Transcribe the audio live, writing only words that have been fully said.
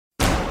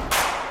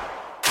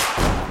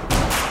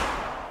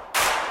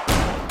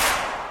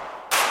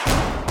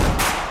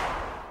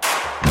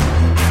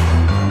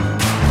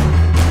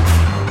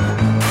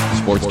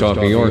Sports Talk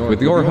New York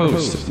with your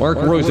hosts, Mark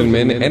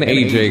Rosenman and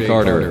AJ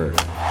Carter.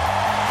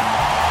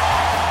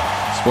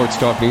 Sports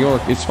Talk New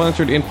York is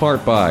sponsored in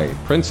part by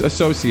Prince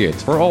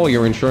Associates for all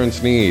your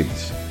insurance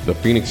needs, the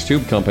Phoenix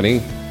Tube Company,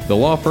 the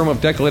law firm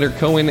of Declator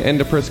Cohen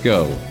and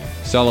DePrisco,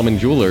 Solomon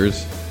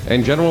Jewelers,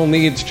 and General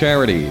Needs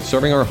Charity,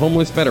 serving our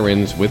homeless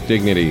veterans with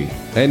dignity.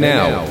 And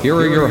now, here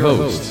are your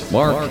hosts,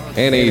 Mark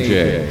and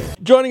AJ.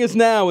 Joining us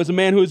now is a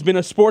man who has been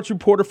a sports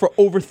reporter for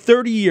over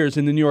 30 years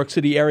in the New York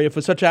City area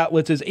for such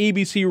outlets as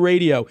ABC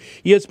Radio,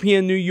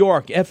 ESPN New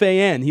York,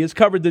 FAN. He has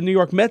covered the New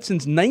York Mets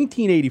since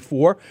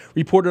 1984,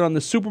 reported on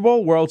the Super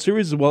Bowl, World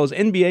Series, as well as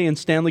NBA and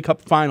Stanley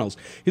Cup Finals.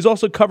 He's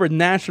also covered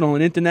national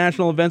and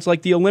international events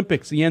like the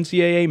Olympics, the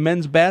NCAA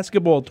men's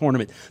basketball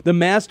tournament, the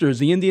Masters,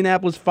 the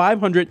Indianapolis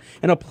 500,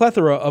 and a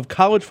plethora of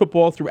college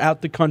football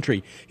throughout the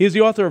country. He is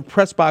the author of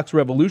Press Box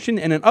Revolution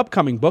and an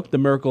upcoming book, The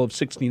Miracle of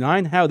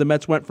 69, How the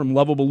Mets Went from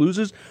Lovable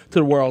Losers to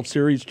the World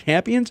Series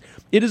champions.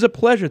 It is a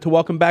pleasure to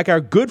welcome back our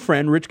good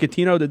friend, Rich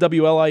Catino, to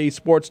WLIE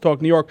Sports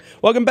Talk New York.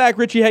 Welcome back,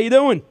 Richie. How you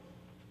doing?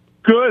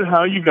 Good. How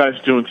are you guys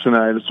doing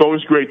tonight? It's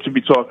always great to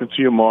be talking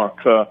to you, Mark.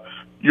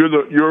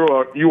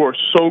 You are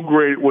so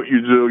great at what you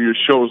do. Your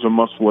show is a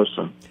must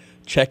listen.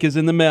 Check is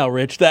in the mail,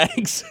 Rich.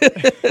 Thanks.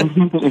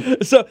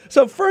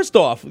 So first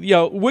off,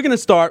 we're going to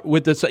start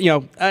with this.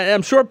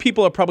 I'm sure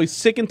people are probably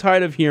sick and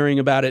tired of hearing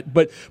about it,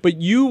 but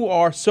you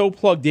are so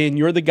plugged in.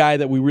 You're the guy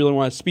that we really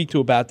want to speak to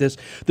about this,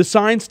 the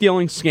sign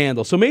stealing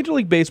scandal. So Major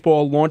League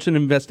Baseball launched an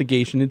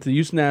investigation into the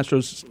Houston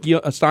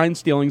Astros sign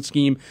stealing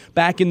scheme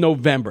back in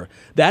November.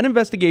 That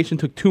investigation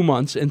took 2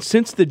 months, and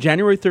since the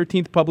January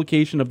 13th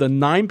publication of the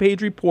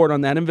 9-page report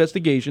on that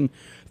investigation,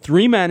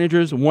 3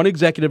 managers, 1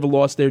 executive have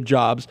lost their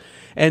jobs,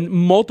 and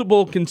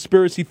multiple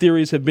conspiracy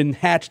theories have been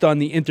hatched on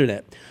the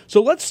internet.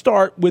 So let's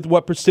start with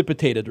what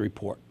precipitated the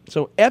report.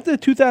 So after the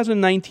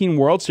 2019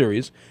 World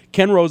Series,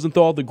 Ken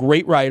Rosenthal, the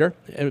great writer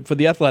for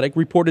The Athletic,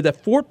 reported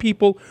that 4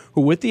 people who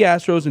were with the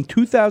Astros in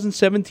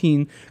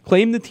 2017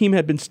 claimed the team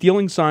had been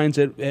stealing signs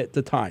at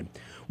the time.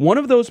 One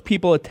of those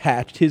people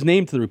attached his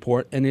name to the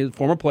report, and his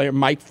former player,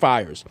 Mike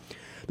Fiers.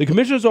 The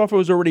commissioner's office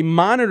was already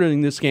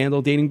monitoring this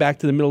scandal dating back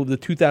to the middle of the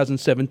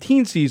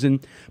 2017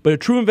 season, but a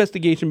true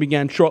investigation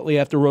began shortly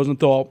after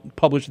Rosenthal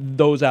published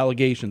those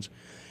allegations.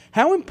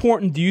 How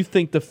important do you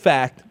think the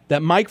fact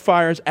that Mike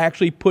Fiers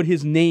actually put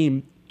his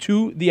name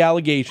to the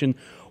allegation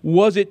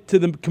was it to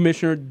the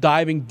commissioner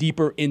diving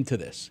deeper into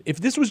this?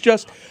 If this was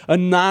just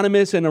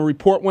anonymous and a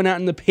report went out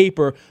in the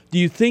paper, do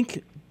you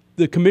think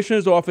the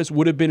commissioner's office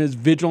would have been as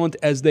vigilant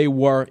as they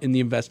were in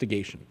the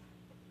investigation?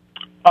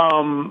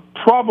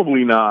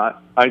 Probably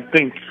not. I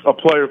think a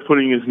player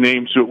putting his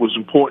name to it was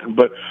important,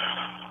 but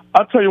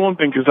I'll tell you one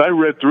thing, because I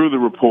read through the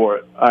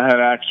report. I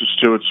had access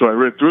to it, so I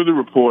read through the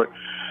report,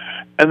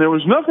 and there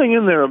was nothing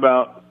in there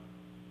about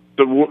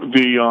the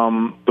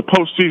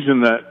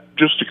postseason that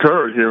just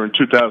occurred here in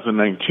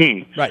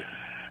 2019. Right.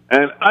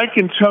 And I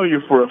can tell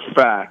you for a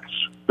fact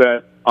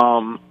that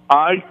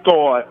I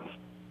thought,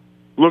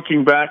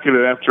 looking back at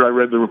it after I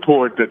read the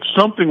report, that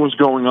something was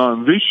going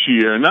on this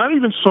year, not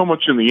even so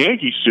much in the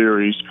Yankee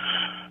series,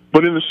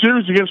 but in the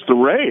series against the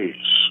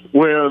Rays,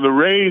 where the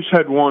Rays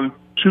had won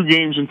 2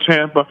 games in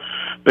Tampa.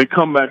 They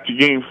come back to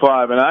Game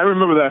 5. And I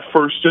remember that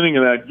first inning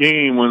of that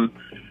game when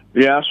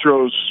the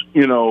Astros,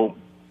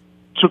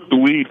 took the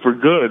lead for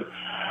good.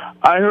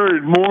 I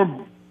heard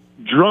more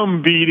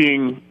drum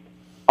beating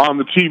on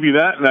the TV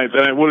that night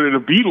than I would at a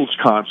Beatles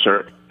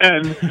concert.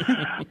 And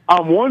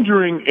I'm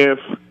wondering if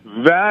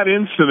that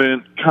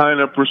incident kind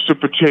of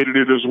precipitated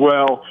it as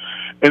well,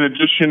 in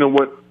addition to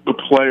what the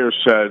player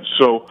said.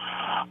 So,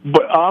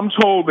 but I'm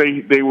told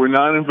they were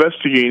not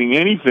investigating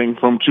anything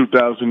from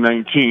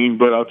 2019.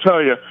 But I'll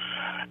tell you,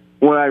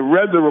 when I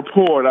read the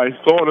report, I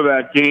thought of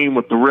that game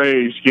with the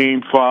Rays,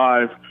 Game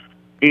 5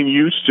 in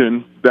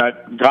Houston,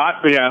 that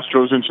got the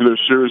Astros into their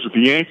series with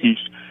the Yankees.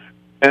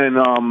 And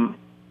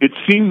it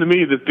seemed to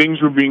me that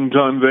things were being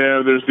done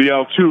there. There's the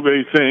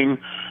Altuve thing,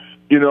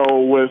 did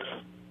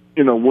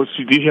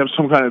he have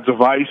some kind of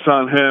device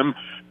on him?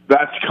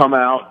 That's come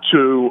out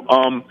too.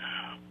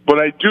 But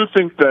I do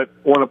think that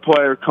when a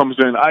player comes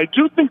in, I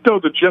do think, though,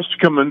 that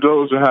Jessica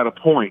Mendoza had a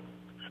point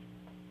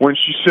when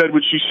she said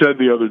what she said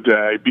the other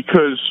day,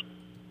 because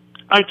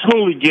I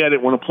totally get it.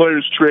 When a player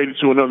is traded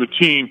to another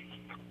team,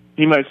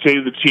 he might say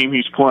to the team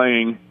he's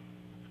playing,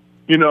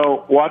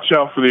 watch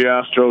out for the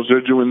Astros.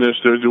 They're doing this,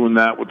 they're doing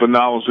that, with the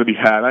knowledge that he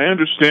had. I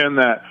understand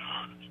that.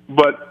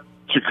 But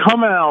to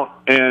come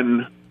out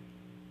and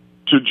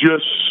to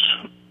just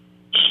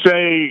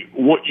say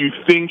what you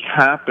think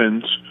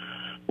happened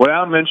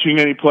without mentioning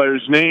any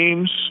players'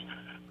 names,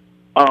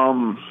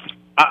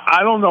 I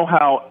don't know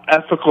how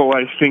ethical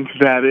I think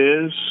that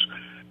is.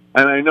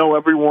 And I know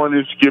everyone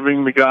is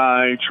giving the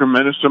guy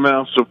tremendous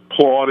amounts of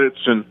plaudits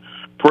and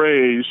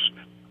praise,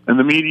 and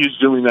the media is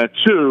doing that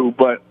too.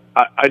 But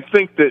I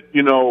think that,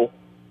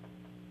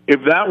 if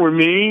that were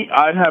me,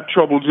 I'd have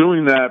trouble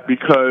doing that,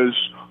 because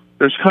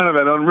there's kind of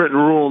that unwritten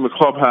rule in the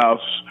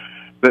clubhouse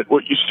that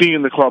what you see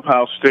in the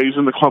clubhouse stays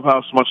in the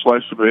clubhouse, much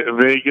like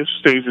Vegas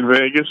stays in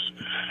Vegas.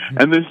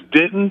 And this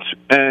didn't,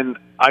 and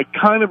I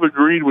kind of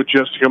agreed with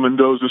Jessica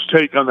Mendoza's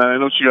take on that. I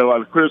know she got a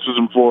lot of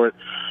criticism for it,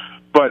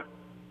 but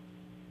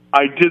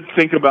I did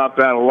think about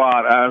that a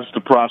lot as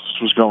the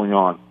process was going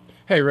on.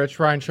 Hey, Rich,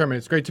 Ryan Sherman.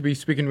 It's great to be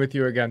speaking with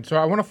you again. So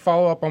I want to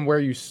follow up on where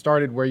you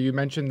started, where you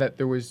mentioned that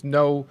there was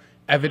no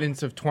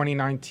evidence of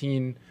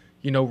 2019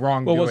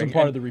 wrongdoing. Well, it wasn't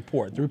part of the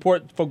report. The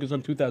report focused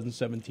on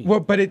 2017.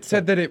 Well, but it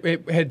said that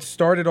it had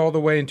started all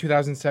the way in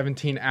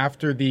 2017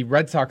 after the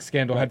Red Sox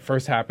scandal had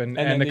first happened,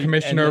 and the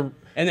commissioner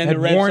had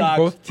warned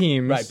both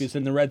teams. Right, because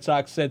then the Red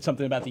Sox said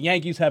something about the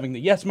Yankees having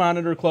the Yes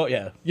monitor closed.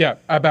 Yeah,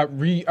 about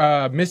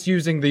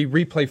misusing the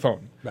replay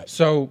phone. Right.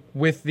 So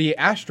with the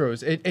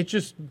Astros, it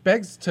just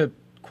begs to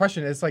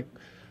question. It's like,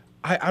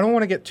 I don't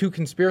want to get too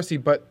conspiracy,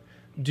 but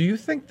do you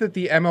think that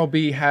the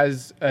MLB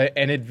has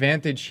an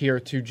advantage here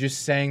to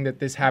just saying that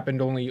this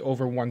happened only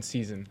over one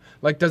season?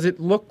 Like, does it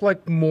look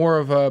like more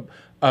of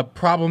a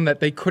problem that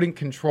they couldn't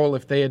control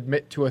if they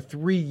admit to a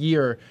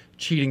 3-year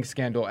cheating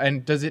scandal?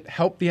 And does it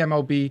help the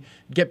MLB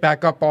get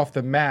back up off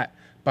the mat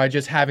by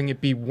just having it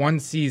be one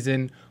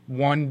season,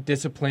 one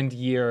disciplined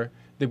year,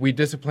 that we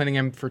disciplining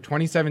him for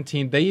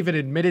 2017? They even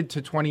admitted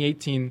to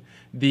 2018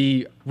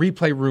 the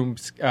replay room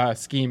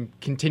scheme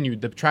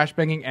continued. The trash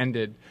banging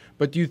ended.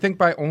 But do you think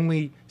by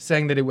only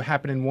saying that it would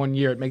happen in 1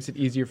 year, it makes it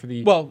easier for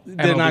the Well,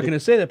 they're MLB not going to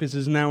say that because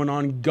there's now an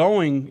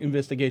ongoing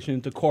investigation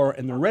into Cora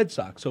and the Red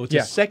Sox. So it's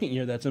a second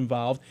year that's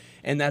involved,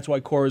 and that's why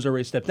Cora's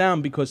already stepped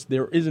down, because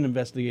there is an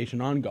investigation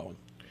ongoing.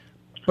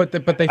 But they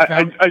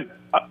found...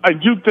 I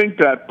do think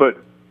that, but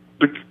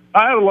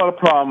I had a lot of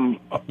problems,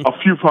 a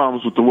few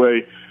problems with the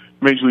way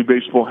Major League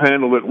Baseball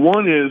handled it.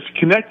 One is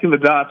connecting the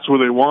dots where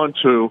they want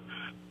to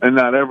and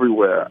not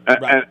everywhere.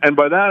 Right. And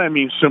by that I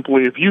mean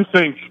simply, if you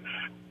think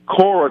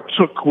Cora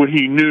took what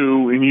he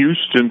knew in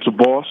Houston to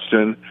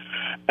Boston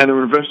and they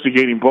were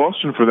investigating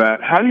Boston for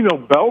that, how do you know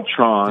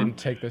Beltran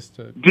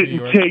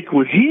didn't take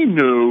what he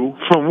knew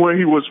from where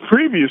he was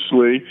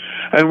previously,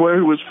 and where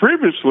he was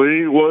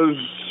previously was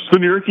the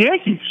New York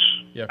Yankees?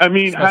 Yeah, I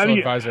mean, how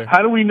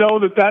do we know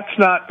that that's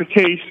not the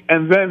case?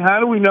 And then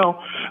how do we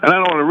know, and I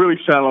don't want to really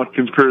sound like a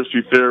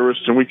conspiracy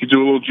theorist, and we could do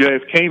a little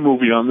JFK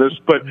movie on this,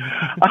 but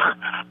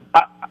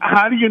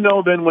how do you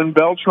know then when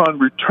Beltran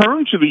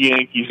returned to the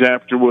Yankees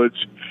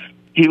afterwards,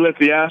 he let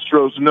the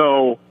Astros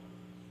know,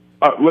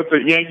 let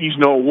the Yankees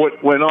know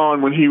what went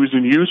on when he was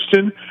in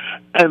Houston,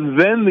 and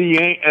then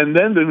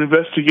the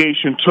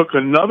investigation took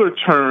another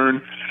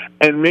turn,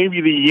 and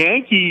maybe the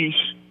Yankees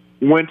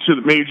went to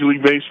Major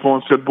League Baseball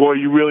and said, boy,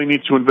 you really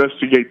need to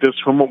investigate this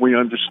from what we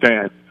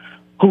understand.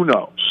 Who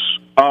knows?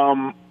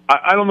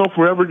 I don't know if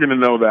we're ever going to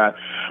know that.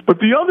 But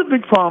the other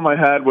big problem I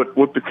had with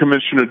what the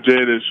commissioner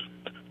did is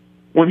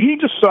when he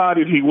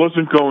decided he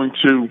wasn't going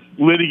to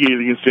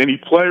litigate against any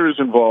players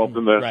involved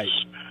in this, right.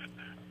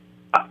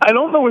 I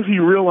don't know if he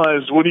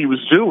realized what he was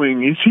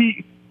doing.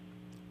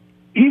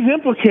 He's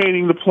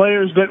implicating the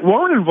players that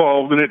weren't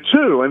involved in it,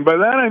 too. And by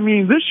that I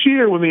mean this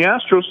year when the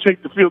Astros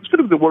take the field, it's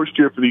going to be the worst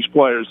year for these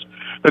players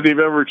that they've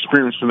ever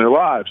experienced in their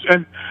lives.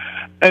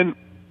 And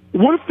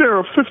what if there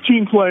are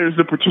 15 players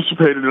that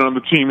participated on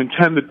the team and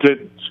 10 that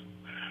didn't?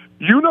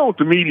 You know what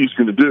the media's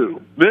going to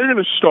do. They're going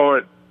to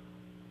start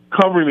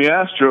covering the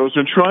Astros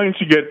and trying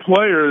to get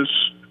players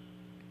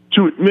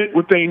to admit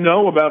what they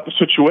know about the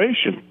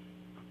situation,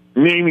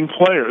 naming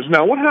players.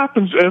 Now, what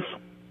happens if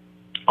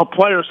a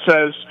player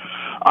says,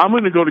 I'm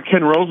going to go to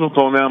Ken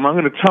Rosenthal now, and I'm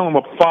going to tell him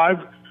of 5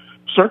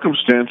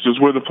 circumstances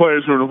where the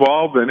players are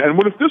involved in. And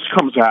what if this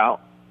comes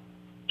out?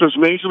 Does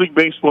Major League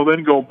Baseball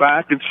then go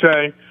back and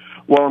say,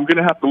 well, I'm going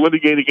to have to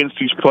litigate against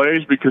these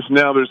players because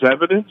now there's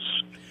evidence?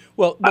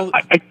 Well,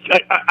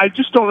 I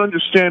just don't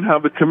understand how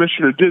the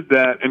commissioner did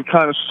that and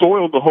kind of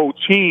soiled the whole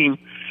team,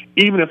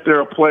 even if there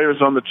are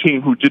players on the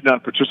team who did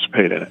not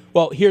participate in it.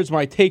 Well, here's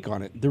my take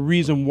on it. The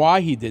reason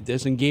why he did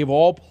this and gave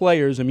all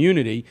players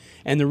immunity,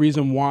 and the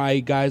reason why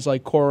guys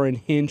like Cora and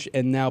Hinch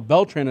and now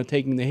Beltran are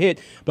taking the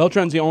hit,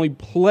 Beltran's the only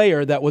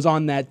player that was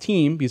on that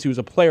team, because he was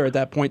a player at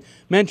that point,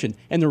 mentioned.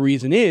 And the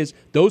reason is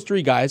those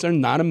 3 guys are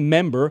not a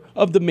member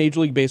of the Major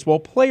League Baseball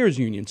Players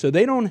Union. So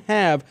they don't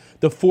have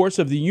the force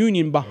of the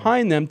union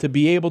behind them to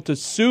be able to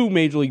sue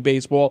Major League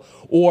Baseball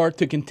or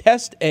to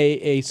contest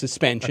a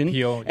suspension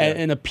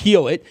and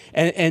appeal it.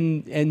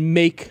 And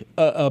make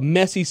a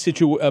messy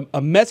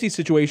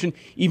situation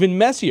even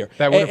messier.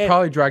 That would have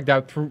probably dragged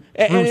out through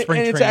spring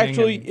training. It's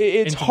actually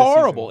it's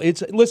horrible.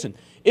 Listen,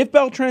 if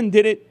Beltran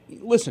did it,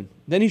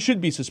 then he should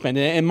be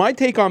suspended. And my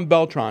take on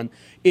Beltran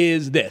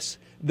is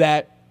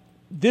that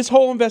this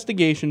whole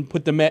investigation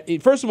put the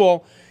first of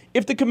all,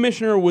 if the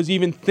commissioner was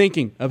even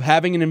thinking of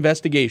having an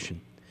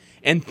investigation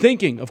and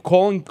thinking of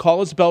calling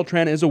Carlos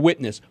Beltran as a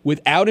witness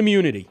without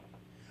immunity,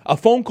 a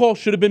phone call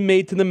should have been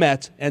made to the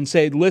Mets and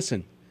say,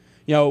 listen,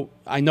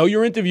 I know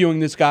you're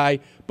interviewing this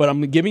guy, but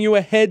I'm giving you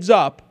a heads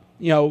up,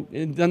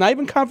 and not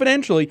even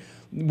confidentially,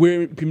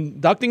 we're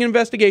conducting an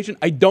investigation.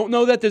 I don't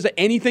know that there's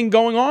anything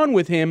going on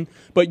with him,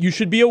 but you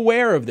should be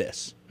aware of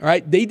this. All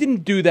right? They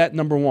didn't do that,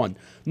 number one.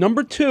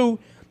 Number two,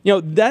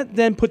 that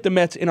then put the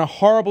Mets in a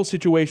horrible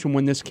situation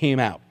when this came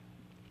out.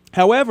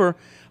 However,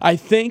 I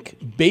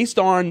think based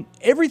on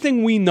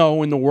everything we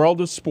know in the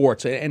world of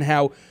sports and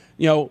how,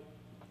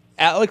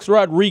 Alex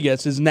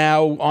Rodriguez is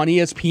now on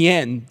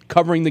ESPN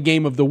covering the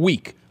game of the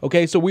week.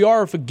 Okay, so we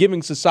are a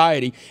forgiving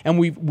society, and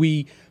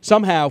we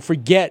somehow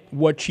forget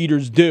what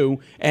cheaters do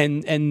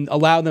and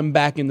allow them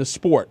back in the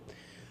sport.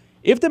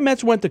 If the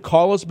Mets went to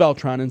Carlos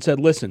Beltran and said,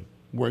 listen,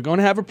 we're going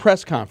to have a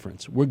press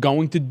conference. We're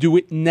going to do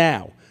it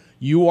now.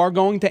 You are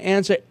going to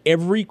answer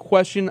every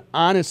question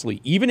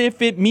honestly, even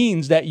if it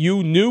means that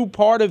you knew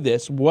part of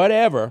this,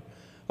 whatever,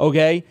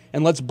 okay?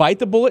 And let's bite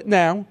the bullet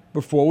now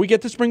before we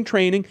get to spring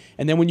training.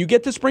 And then when you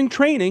get to spring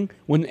training,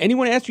 when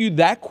anyone asks you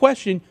that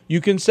question,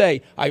 you can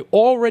say, I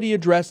already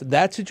addressed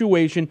that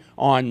situation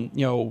on,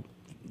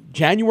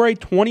 January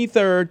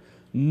 23rd.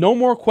 No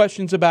more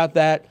questions about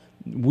that.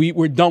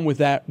 We're done with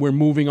that. We're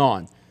moving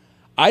on.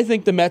 I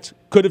think the Mets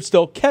could have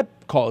still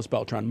kept Carlos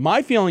Beltran.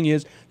 My feeling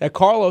is that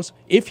Carlos,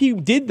 if he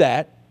did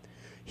that,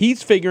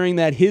 he's figuring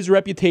that his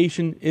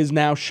reputation is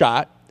now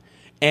shot,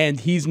 and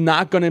he's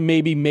not going to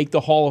maybe make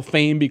the Hall of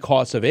Fame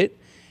because of it.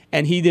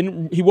 And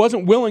he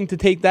wasn't willing to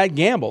take that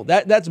gamble.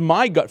 That's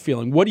my gut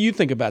feeling. What do you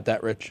think about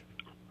that, Rich?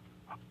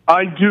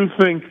 I do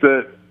think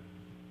that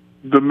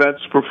the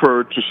Mets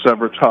preferred to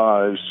sever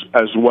ties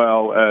as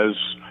well as,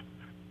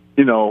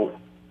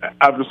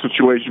 out of the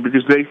situation,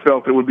 because they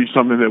felt it would be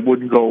something that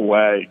wouldn't go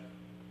away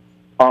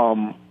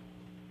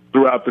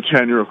throughout the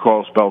tenure of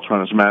Carlos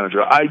Beltran as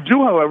manager. I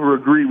do, however,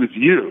 agree with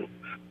you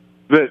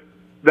that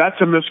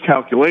that's a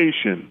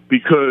miscalculation,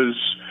 because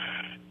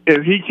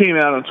if he came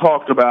out and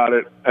talked about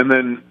it and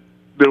then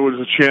there was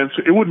a chance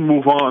it wouldn't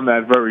move on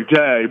that very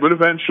day, but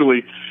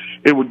eventually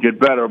it would get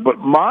better. But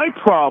my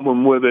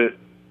problem with it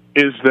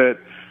is that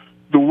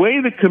the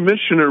way the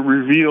commissioner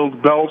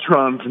revealed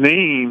Beltran's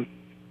name,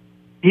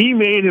 he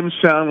made him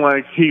sound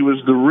like he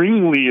was the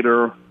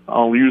ringleader.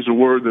 I'll use a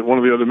word that one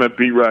of the other Met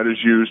beat writers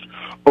used,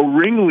 a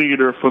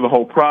ringleader for the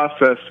whole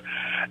process.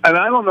 And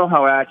I don't know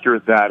how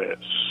accurate that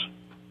is.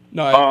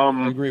 No,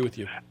 I agree with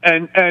you.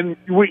 And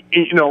we,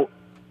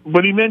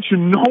 but he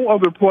mentioned no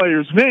other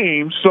player's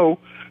name, so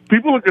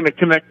people are going to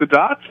connect the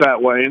dots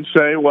that way and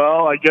say,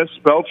 well, I guess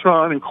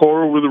Beltran and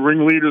Cora were the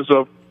ringleaders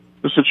of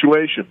the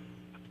situation.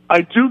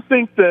 I do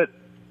think that,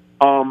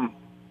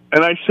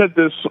 and I said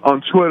this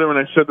on Twitter and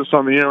I said this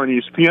on the air on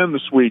ESPN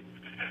this week,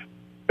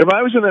 if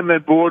I was in that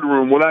Met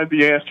boardroom, what I'd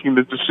be asking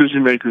the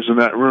decision makers in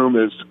that room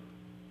is,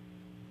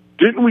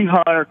 didn't we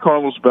hire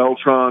Carlos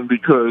Beltran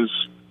because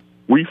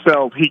we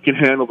felt he can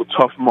handle the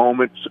tough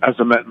moments as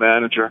a Met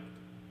manager?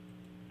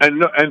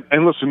 And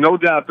listen, no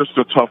doubt this is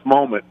a tough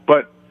moment,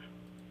 but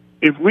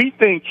if we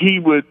think he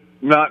would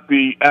not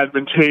be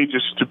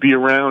advantageous to be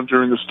around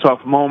during this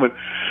tough moment,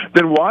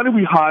 then why did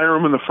we hire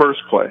him in the first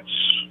place?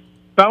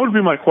 That would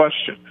be my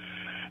question.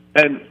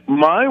 And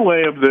my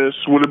way of this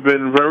would have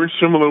been very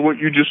similar to what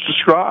you just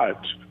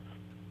described.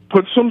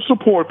 Put some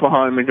support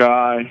behind the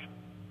guy,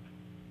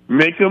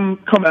 make him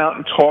come out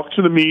and talk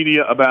to the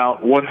media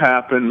about what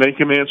happened, make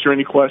him answer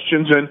any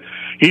questions, and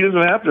he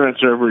doesn't have to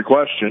answer every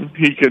question.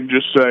 He can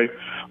just say,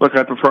 look,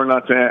 I prefer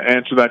not to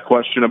answer that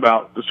question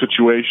about the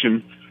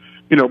situation,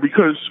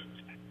 because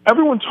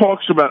everyone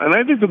talks about, and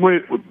I think the way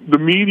the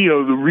media,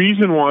 the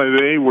reason why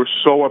they were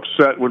so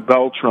upset with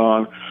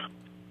Beltran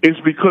is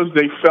because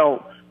they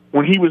felt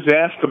when he was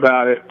asked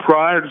about it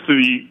prior to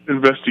the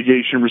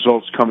investigation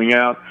results coming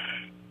out,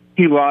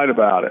 he lied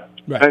about it.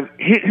 Right. And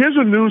here's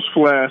a news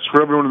flash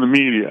for everyone in the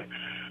media.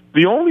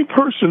 The only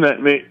person that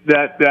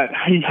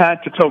he had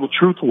to tell the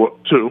truth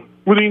to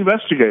were the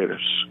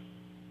investigators.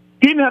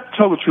 He didn't have to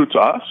tell the truth to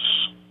us,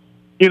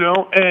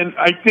 and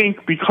I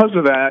think because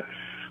of that,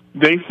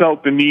 they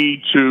felt the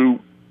need to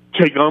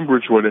take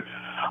umbrage with it.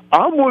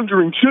 I'm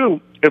wondering,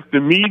 too, if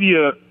the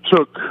media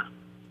took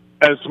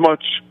as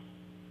much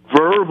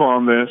verve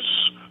on this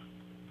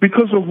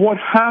because of what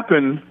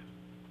happened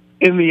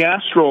in the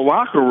Astro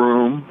locker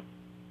room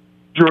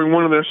during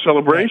one of their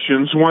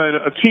celebrations when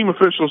a team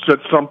official said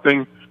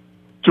something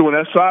to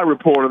an SI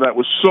reporter that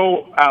was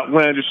so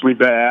outlandishly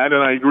bad,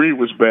 and I agree it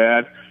was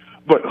bad,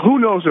 but who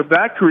knows if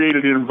that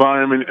created an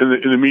environment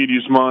in the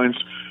media's minds,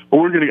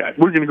 well, we're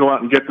going to go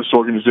out and get this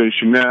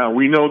organization now.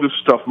 We know this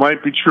stuff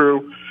might be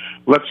true.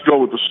 Let's go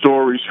with the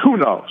stories. Who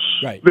knows?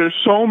 Right. There's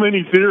so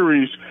many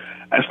theories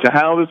as to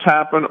how this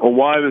happened or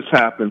why this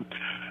happened.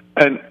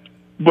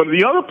 But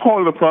the other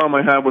part of the problem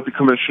I have with the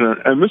commissioner,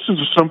 and this is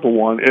a simple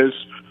one, is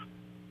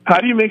how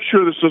do you make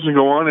sure this doesn't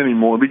go on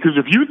anymore? Because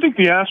if you think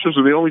the Astros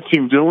are the only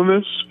team doing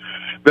this,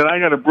 then I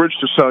got a bridge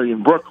to sell you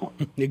in Brooklyn.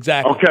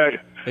 Exactly. Okay?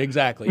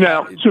 Exactly.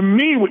 Now, to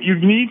me, what you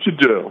need to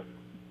do,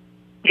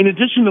 in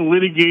addition to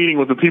litigating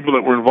with the people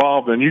that were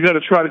involved in, you got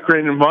to try to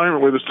create an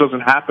environment where this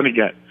doesn't happen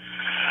again.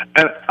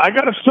 And I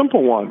got a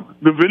simple one.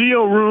 The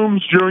video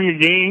rooms during a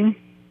game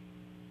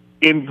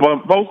in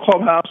both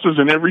clubhouses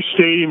in every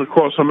stadium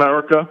across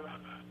America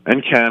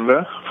and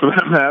Canada, for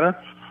that matter,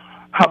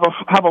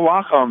 have a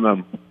lock on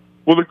them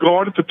with a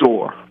guard at the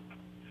door.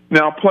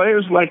 Now,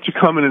 players like to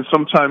come in and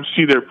sometimes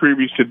see their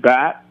previous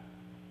at-bat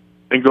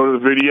and go to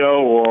the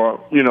video or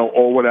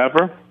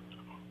whatever.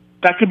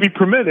 That could be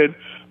permitted,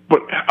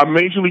 but a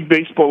Major League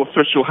Baseball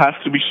official has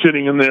to be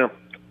sitting in there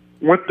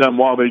with them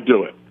while they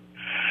do it.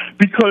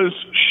 Because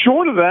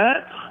short of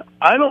that,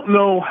 I don't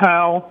know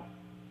how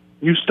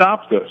you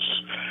stop this.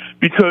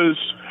 Because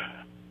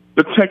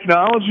the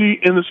technology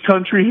in this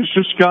country has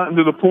just gotten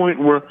to the point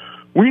where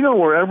we know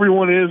where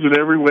everyone is at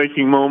every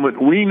waking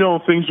moment. We know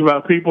things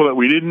about people that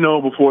we didn't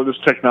know before this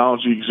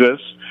technology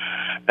exists.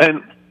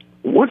 And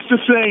what's to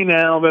say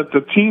now that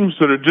the teams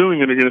that are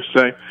doing it are going to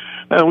say,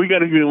 we got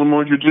to be a little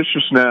more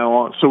judicious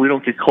now so we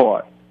don't get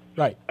caught.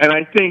 Right. And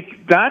I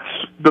think that's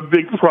the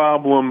big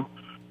problem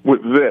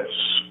with this.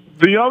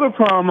 The other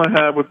problem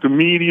I have with the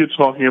media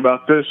talking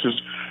about this is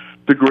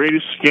the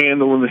greatest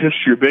scandal in the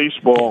history of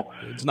baseball.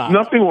 It's not.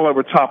 Nothing will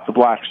ever top the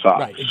Black Sox.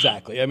 Right,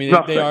 exactly. I mean,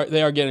 Nothing.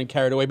 they are getting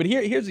carried away. But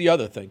here's the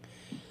other thing,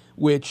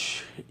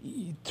 which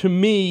to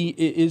me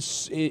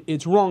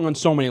it's wrong on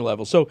so many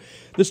levels. So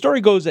the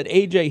story goes that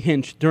A.J.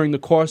 Hinch, during the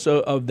course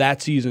of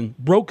that season,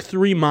 broke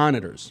 3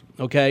 monitors,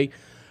 okay,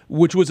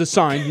 which was a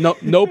sign,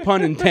 no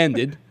pun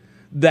intended,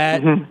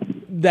 that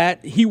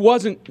that he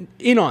wasn't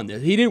in on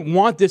this. He didn't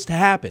want this to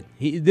happen.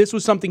 This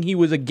was something he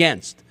was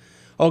against,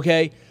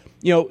 okay?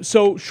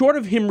 So short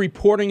of him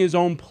reporting his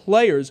own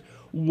players,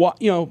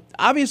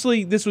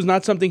 obviously this was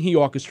not something he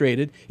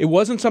orchestrated. It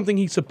wasn't something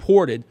he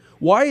supported.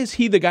 Why is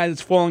he the guy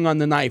that's falling on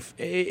the knife?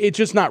 It's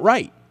just not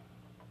right.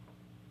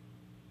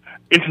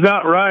 It's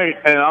not right,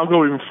 and I'll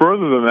go even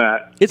further than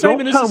that. Don't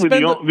tell me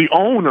the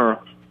owner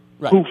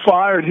who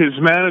fired his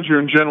manager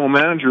and general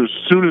manager as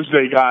soon as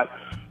they got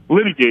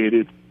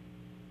litigated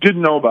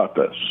didn't know about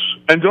this.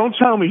 And don't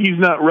tell me he's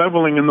not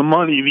reveling in the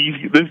money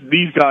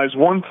these guys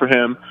won for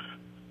him,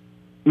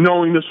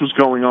 knowing this was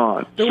going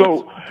on.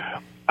 So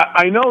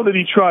I know that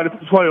he tried to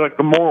play like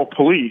the moral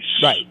police.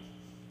 Right.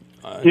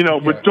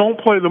 But don't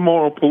play the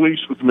moral police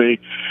with me,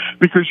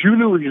 because you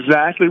knew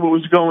exactly what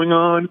was going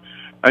on,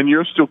 and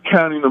you're still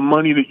counting the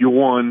money that you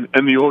won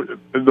and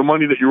the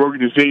money that your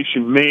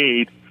organization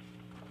made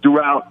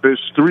throughout this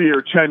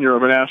 3-year tenure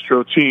of an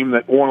Astro team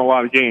that won a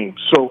lot of games.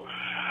 So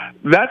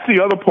that's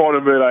the other part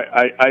of it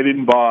I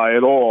didn't buy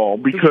at all,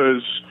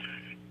 because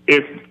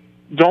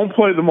don't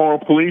play the moral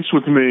police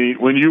with me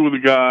when you were the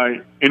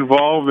guy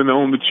involved and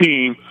owned the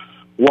team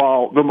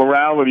while the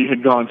morality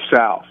had gone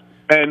south.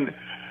 And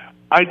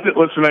I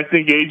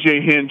think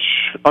A.J. Hinch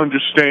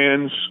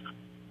understands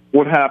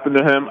what happened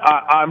to him.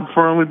 I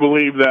firmly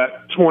believe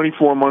that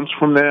 24 months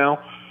from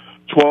now,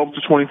 12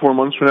 to 24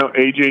 months from now,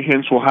 A.J.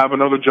 Hinch will have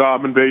another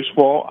job in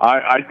baseball.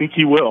 I think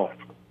he will.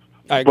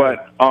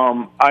 But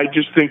I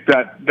just think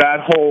that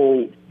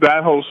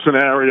whole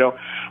scenario,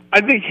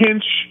 I think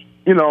Hinch,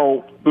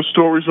 the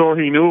stories are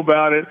he knew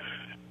about it.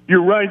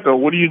 You're right, though.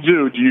 What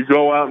do? Do you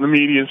go out in the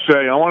media and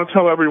say, I want to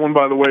tell everyone,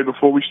 by the way,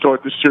 before we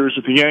start this series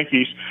with the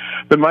Yankees,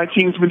 that my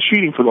team's been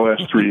cheating for the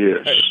last 3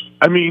 years?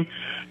 I mean,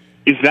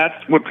 is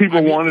that what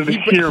people wanted to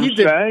hear him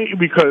say?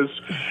 Because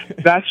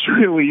that's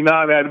really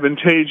not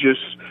advantageous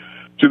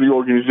to the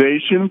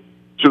organization,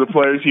 to the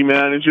players he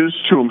manages,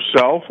 to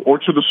himself, or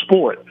to the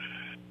sport.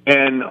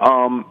 And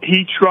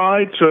he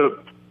tried to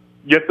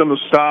get them to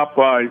stop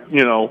by,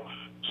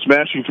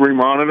 smashing 3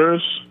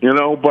 monitors,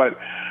 but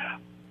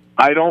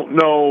I don't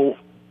know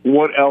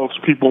what else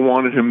people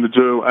wanted him to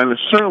do, and I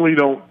certainly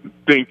don't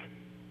think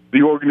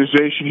the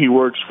organization he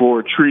works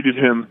for treated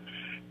him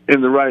in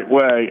the right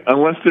way,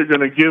 unless they're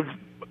going to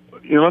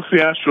unless the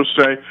Astros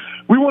say,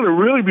 we want to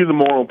really be the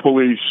moral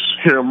police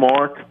here,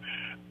 Mark.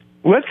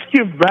 Let's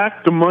give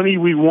back the money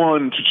we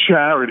won to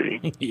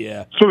charity.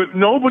 Yeah. So that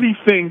nobody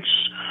thinks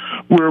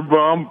we're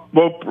above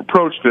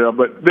approach there,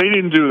 but they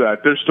didn't do that.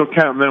 They're still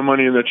counting their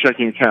money in their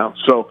checking account.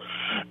 So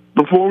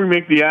before we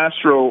make the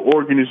Astro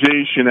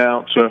organization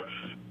out to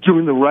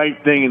doing the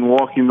right thing and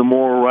walking the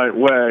moral right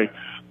way,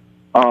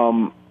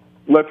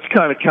 let's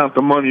kind of count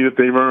the money that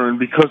they've earned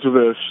because of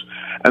this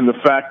and the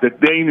fact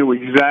that they knew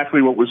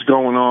exactly what was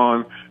going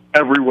on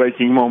every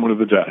waking moment of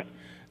the day.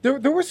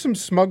 There was some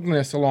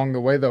smugness along the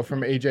way, though,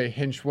 from A.J.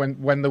 Hinch.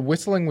 When the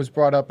whistling was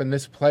brought up in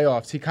this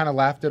playoffs, he kind of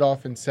laughed it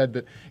off and said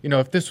that,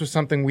 if this was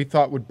something we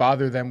thought would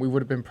bother them, we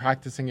would have been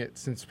practicing it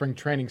since spring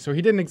training. So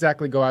he didn't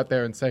exactly go out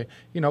there and say,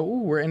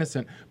 we're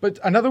innocent. But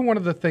another one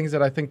of the things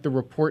that I think the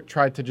report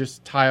tried to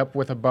just tie up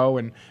with a bow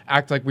and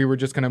act like we were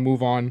just going to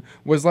move on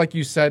was, like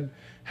you said,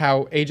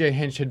 how A.J.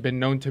 Hinch had been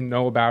known to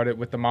know about it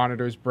with the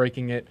monitors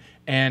breaking it,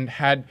 and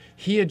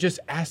he had just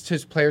asked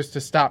his players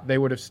to stop, they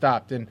would have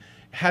stopped. And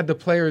had the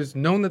players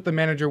known that the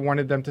manager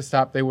wanted them to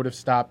stop, they would have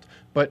stopped.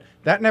 But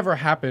that never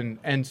happened,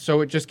 and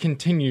so it just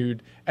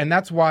continued. And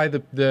that's why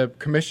the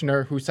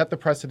commissioner who set the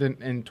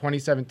precedent in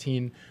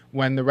 2017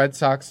 when the Red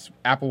Sox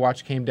Apple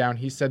Watch came down,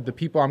 he said the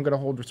people I'm going to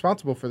hold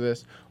responsible for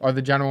this are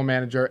the general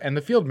manager and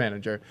the field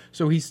manager.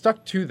 So he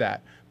stuck to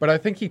that. But I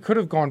think he could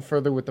have gone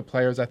further with the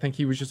players. I think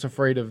he was just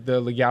afraid of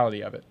the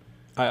legality of it.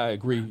 I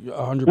agree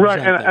 100%. Right,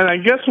 and I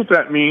guess what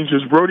that means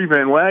is Brodie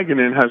Van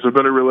Wagenen has a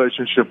better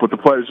relationship with the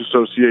Players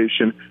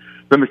Association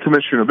than the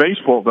Commissioner of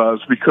Baseball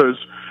does, because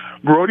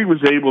Brodie was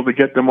able to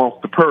get them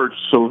off the perch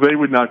so they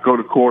would not go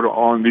to court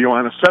on the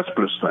Yoenis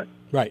Cespedes thing.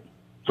 Right.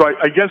 So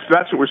I guess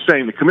that's what we're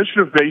saying. The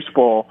Commissioner of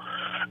Baseball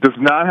does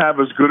not have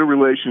as good a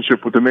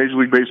relationship with the Major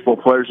League Baseball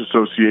Players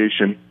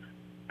Association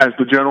as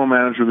the general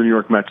manager of the New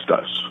York Mets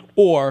does.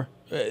 Or,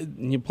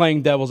 you're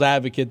playing devil's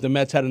advocate, the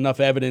Mets had enough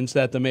evidence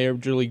that the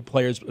Major League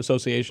Players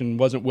Association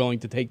wasn't willing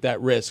to take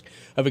that risk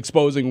of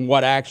exposing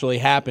what actually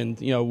happened,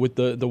 with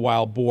the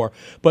wild boar.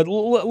 But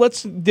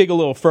let's dig a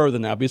little further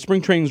now, because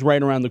spring training's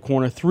right around the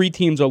corner. 3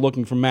 teams are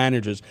looking for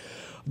managers.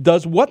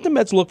 Does what the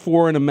Mets look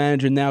for in a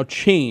manager now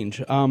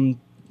change?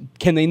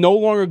 Can they no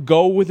longer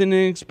go with an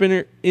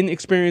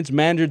inexperienced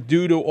manager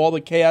due to all the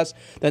chaos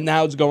that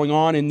now is going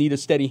on and need a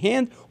steady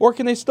hand, or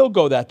can they still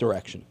go that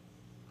direction?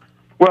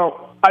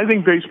 Well, I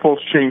think baseball's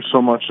changed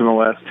so much in the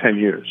last 10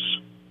 years.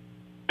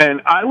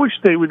 And I wish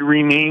they would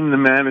rename the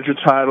manager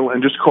title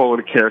and just call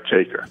it a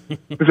caretaker,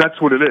 because that's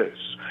what it is.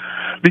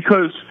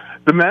 Because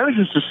the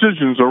manager's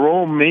decisions are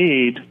all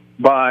made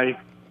by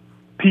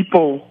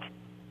people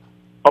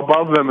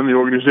above them in the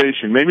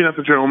organization. Maybe not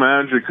the general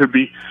manager. It could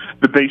be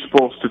the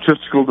baseball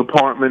statistical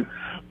department,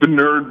 the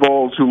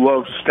nerdballs who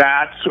love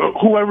stats,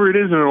 whoever it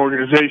is in an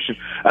organization.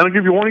 And I'll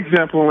give you one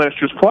example in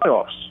last year's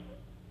playoffs.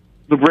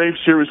 The Braves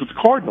series with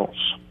the Cardinals.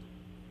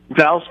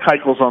 Dallas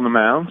Keuchel's on the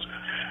mound,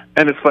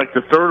 and it's like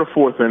the third or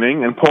fourth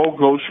inning, and Paul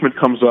Goldschmidt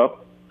comes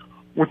up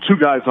with 2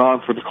 guys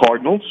on for the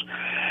Cardinals,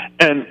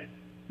 and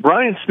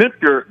Brian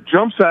Snitker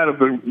jumps out of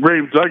the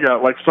Braves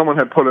dugout like someone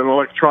had put an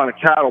electronic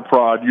cattle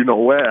prod,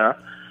 where,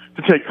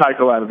 to take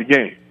Keuchel out of the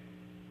game.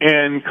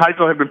 And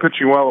Keuchel had been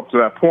pitching well up to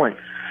that point.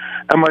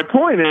 And my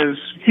point is,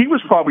 he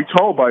was probably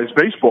told by his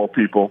baseball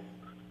people,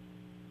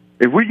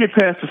 if we get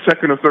past the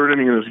second or third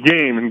inning of this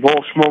game and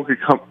Paul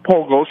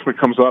Goldschmidt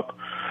comes up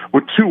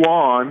with 2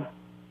 on,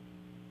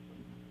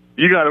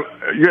 you got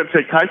to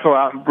take Keuchel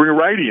out and bring a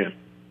righty in.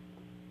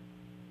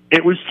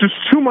 It was just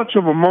too much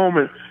of a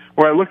moment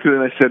where I looked at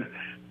it and I said,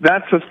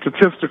 that's a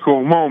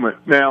statistical moment.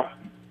 Now,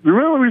 the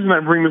real reason I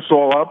bring this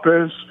all up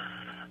is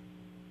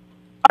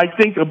I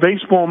think a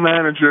baseball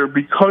manager,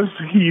 because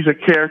he's a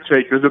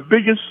caretaker, the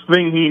biggest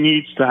thing he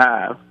needs to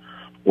have,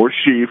 or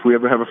she, if we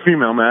ever have a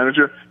female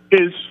manager,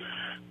 is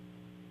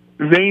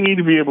they need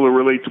to be able to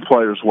relate to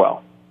players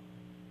well.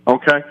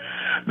 Okay?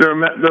 Their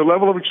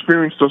level of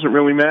experience doesn't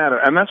really matter.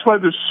 And that's why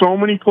there's so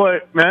many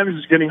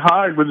managers getting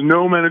hired with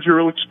no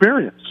managerial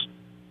experience.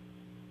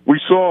 We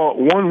saw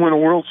one win a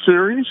World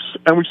Series,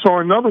 and we saw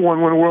another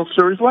one win a World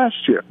Series last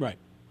year. Right.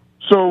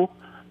 So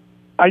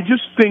I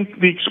just think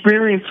the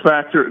experience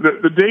factor,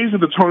 the days of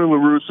the Tony La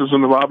Russes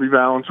and the Bobby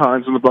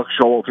Valentines and the Buck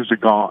Showalters are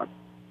gone.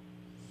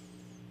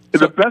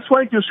 The best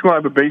way to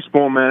describe a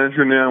baseball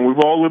manager now, we've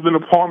all lived in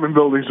apartment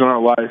buildings in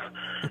our life,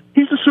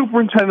 he's the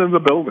superintendent of the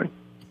building.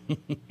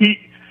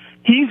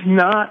 He's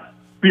not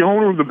the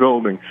owner of the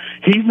building.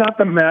 He's not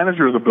the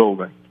manager of the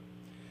building.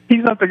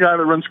 He's not the guy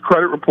that runs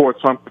credit reports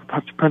on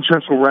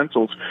potential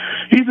rentals.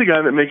 He's the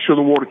guy that makes sure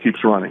the water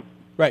keeps running.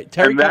 Right.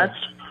 And that's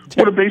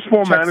what a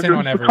baseball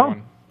manager has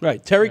become.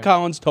 Right. Terry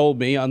Collins told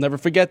me, I'll never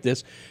forget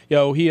this,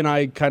 he and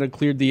I kind of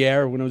cleared the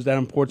air when I was down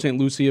in Port St.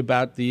 Lucie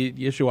about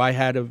the issue I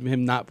had of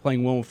him not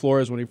playing Wilmer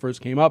Flores when he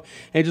first came up.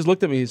 And he just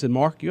looked at me and he said,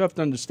 Mark, you have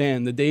to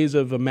understand, the days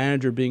of a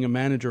manager being a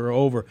manager are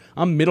over.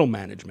 I'm middle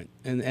management.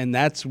 And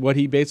that's what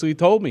he basically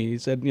told me. He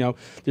said,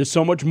 there's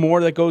so much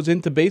more that goes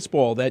into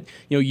baseball that,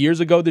 years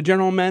ago the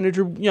general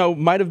manager,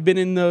 might have been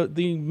in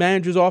the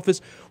manager's office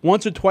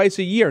once or twice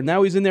a year.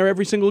 Now he's in there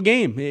every single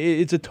game.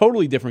 It's a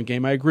totally different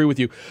game. I agree with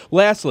you.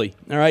 Lastly,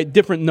 all right,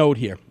 different note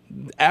here.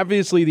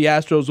 Obviously, the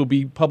Astros will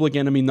be public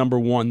enemy number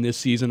 1 this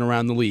season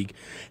around the league.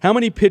 How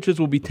many pitchers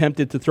will be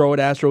tempted to throw at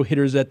Astro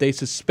hitters that they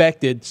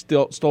suspected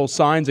stole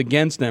signs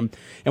against them?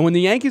 And when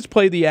the Yankees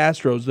play the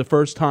Astros the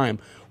first time,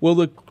 will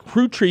the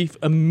crew chief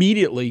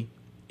immediately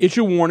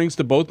issue warnings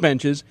to both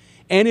benches?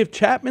 And if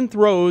Chapman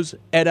throws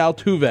at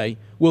Altuve,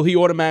 will he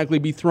automatically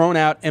be thrown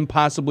out and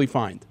possibly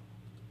fined?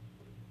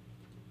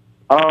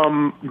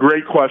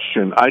 Great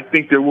question. I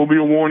think there will be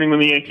a warning when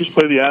the Yankees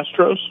play the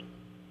Astros.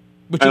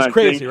 Which is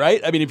crazy, right?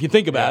 I mean, if you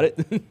think about it.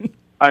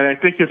 I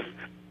think if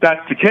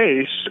that's the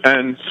case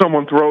and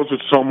someone throws at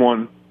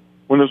someone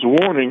when there's a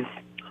warning,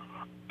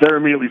 they're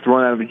immediately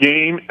thrown out of the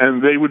game,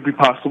 and they would be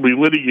possibly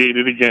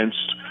litigated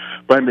against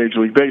by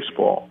Major League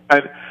Baseball.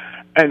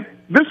 And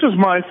this is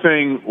my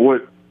thing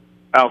with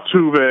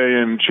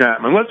Altuve and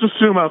Chapman. Let's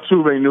assume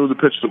Altuve knew the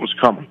pitch that was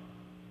coming.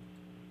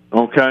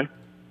 Okay?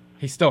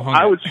 He still hung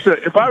I would say,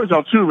 if I was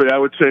Altuve, I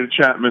would say to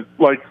Chapman,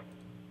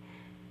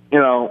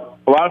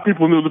 a lot of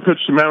people knew the pitch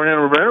that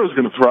Mariano Rivera was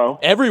going to throw.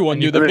 Everyone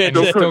knew the pitch.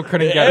 They still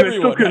couldn't get it. They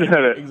still couldn't hit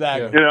it.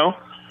 Exactly.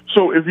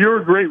 So if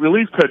you're a great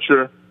relief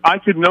pitcher, I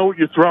could know what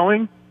you're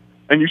throwing,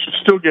 and you should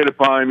still get it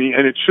by me,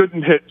 and it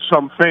shouldn't hit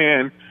some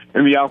fan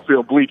in the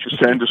outfield bleachers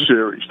to end the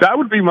series. That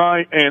would be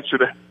my answer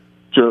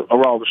to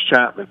Aroldis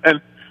Chapman.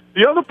 And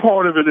the other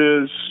part of it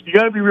is you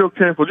got to be real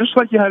careful, just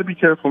like you had to be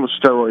careful in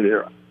the steroid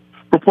era.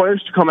 For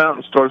players to come out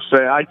and start to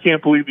say, I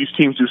can't believe these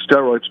teams do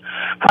steroids.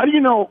 How do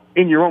you know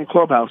in your own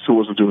clubhouse who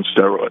wasn't doing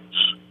steroids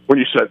when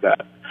you said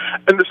that?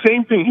 And the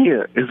same thing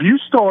here. If you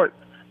start,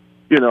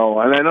 and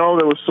I know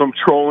there was some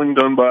trolling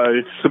done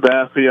by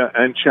Sabathia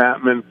and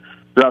Chapman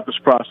throughout this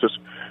process,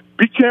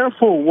 be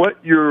careful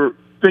what you're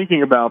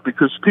thinking about,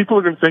 because people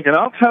are going to think, and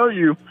I'll tell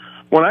you,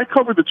 when I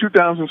covered the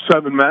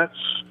 2007 Mets,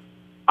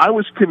 I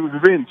was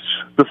convinced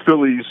the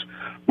Phillies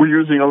were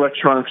using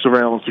electronic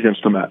surveillance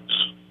against the Mets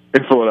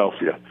in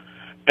Philadelphia.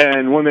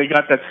 And when they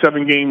got that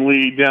 7-game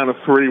lead down to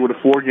 3 with a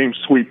 4-game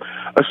sweep,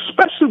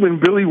 especially when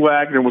Billy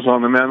Wagner was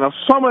on the mound. Now,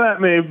 some of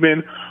that may have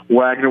been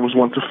Wagner was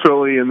one to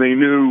Philly, and they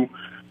knew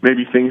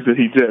maybe things that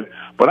he did.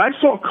 But I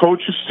saw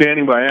coaches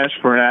standing by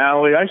Ashburn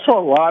Alley. I saw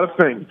a lot of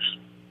things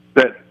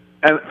that,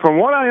 and from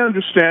what I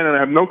understand, and I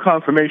have no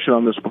confirmation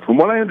on this, but from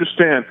what I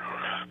understand,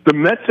 the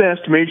Mets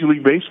asked Major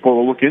League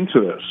Baseball to look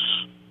into this,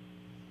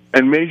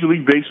 and Major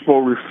League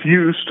Baseball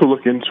refused to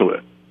look into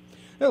it.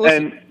 Now,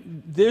 listen,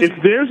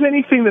 if there's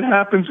anything that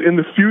happens in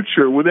the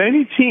future with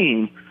any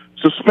team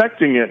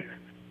suspecting it,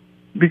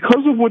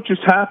 because of what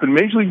just happened,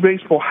 Major League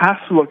Baseball has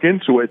to look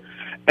into it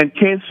and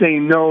can't say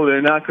no,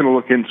 they're not going to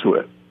look into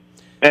it.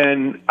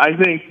 And I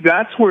think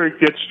that's where it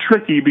gets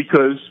tricky,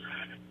 because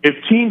if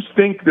teams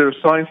think there's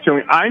sign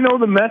stealing, I know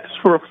the Mets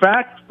for a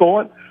fact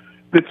thought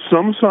that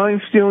some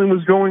sign stealing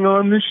was going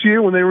on this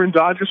year when they were in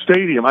Dodger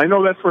Stadium. I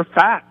know that for a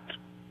fact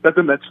that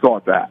the Mets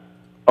thought that.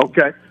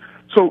 Okay,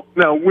 so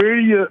now where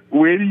do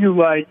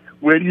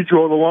you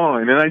draw the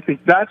line? And I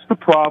think that's the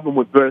problem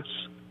with this.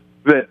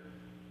 That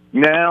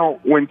now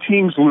when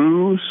teams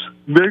lose,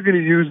 they're going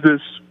to use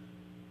this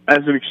as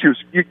an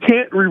excuse. You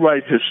can't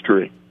rewrite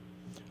history.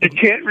 You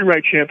can't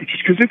rewrite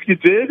championships, because if you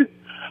did,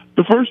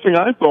 the first thing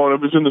I thought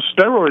of is in the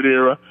steroid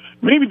era,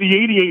 maybe the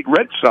 '88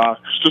 Red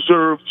Sox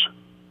deserved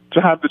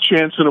to have the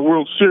chance in a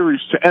World Series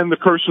to end the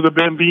curse of the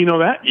Bambino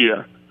that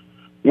year,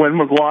 when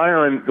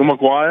McGuire and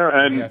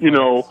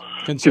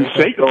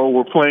Canseco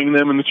were playing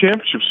them in the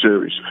championship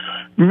series.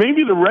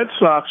 Maybe the Red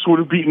Sox would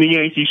have beaten the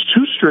Yankees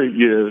 2 straight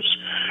years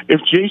if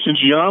Jason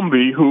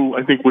Giambi, who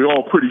I think we're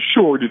all pretty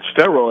sure did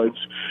steroids,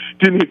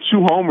 didn't hit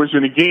 2 homers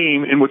in a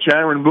game in which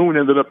Aaron Boone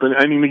ended up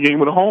ending the game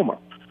with a homer.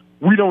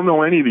 We don't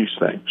know any of these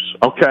things,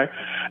 okay?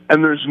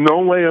 And there's no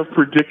way of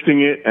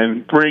predicting it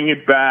and bringing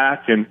it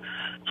back and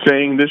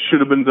saying this should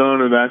have been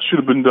done or that should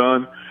have been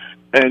done.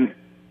 And,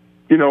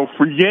 you know,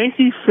 for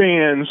Yankee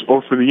fans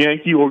or for the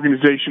Yankee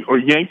organization or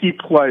Yankee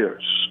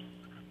players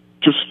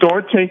to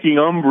start taking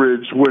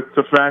umbrage with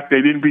the fact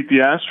they didn't beat the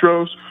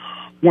Astros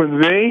when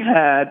they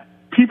had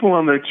people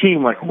on their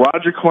team like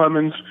Roger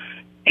Clemens,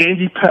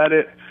 Andy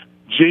Pettitte,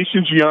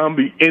 Jason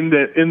Giambi in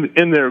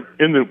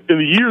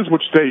the years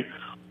which they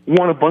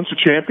won a bunch of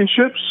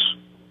championships,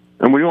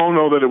 and we all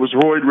know that it was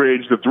roid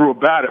rage that threw a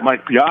bat at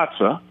Mike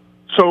Piazza.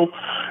 So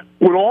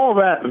with all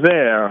that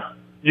there,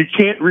 you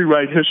can't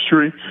rewrite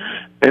history,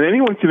 and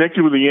anyone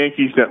connected with the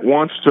Yankees that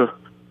wants to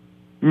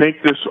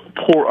make this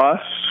for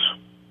us,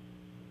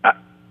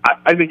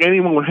 I think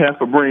anyone with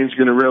half a brain is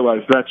going to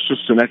realize that's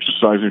just an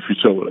exercise in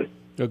futility.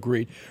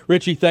 Agreed.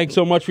 Richie, thanks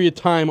so much for your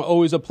time.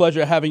 Always a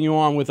pleasure having you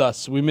on with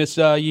us. We miss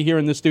you here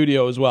in the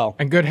studio as well.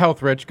 And good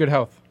health, Rich. Good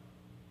health.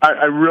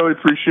 I really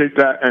appreciate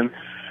that.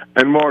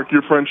 And Mark,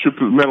 your friendship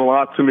has meant a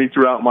lot to me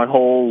throughout my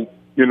whole,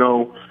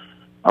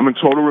 I'm in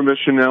total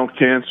remission now with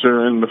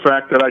cancer, and the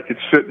fact that I could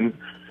sit and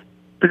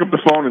pick up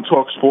the phone and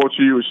talk sports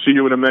to you or see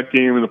you at a Met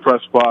game in the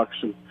press box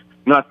and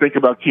not think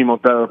about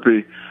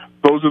chemotherapy,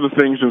 those are the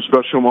things and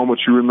special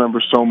moments you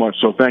remember so much.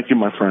 So thank you,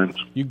 my friends.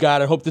 You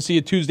got it. Hope to see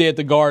you Tuesday at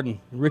the Garden.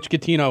 Rich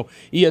Catino,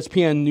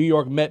 ESPN New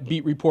York Met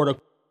beat reporter.